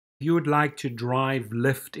If you would like to drive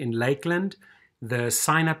Lyft in Lakeland, the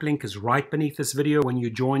sign-up link is right beneath this video. When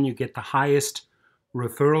you join, you get the highest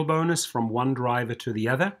referral bonus from one driver to the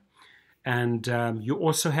other. And you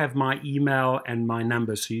also have my email and my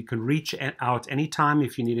number, so you can reach out anytime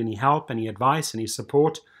if you need any help, any advice, any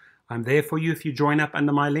support. I'm there for you if you join up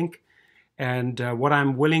under my link. And what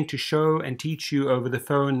I'm willing to show and teach you over the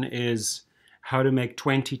phone is how to make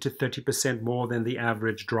 20 to 30% more than the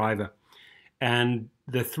average driver. And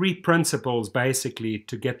the three principles basically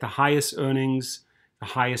to get the highest earnings, the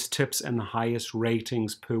highest tips, and the highest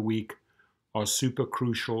ratings per week are super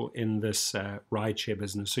crucial in this rideshare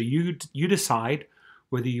business. So you decide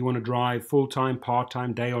whether you want to drive full-time,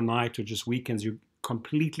 part-time, day or night, or just weekends. You're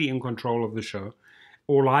completely in control of the show.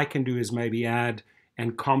 All I can do is maybe add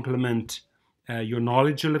and complement your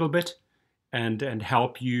knowledge a little bit and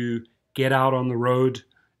help you get out on the road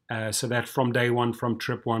so that from day one, from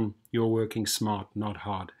trip one, you're working smart, not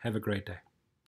hard. Have a great day.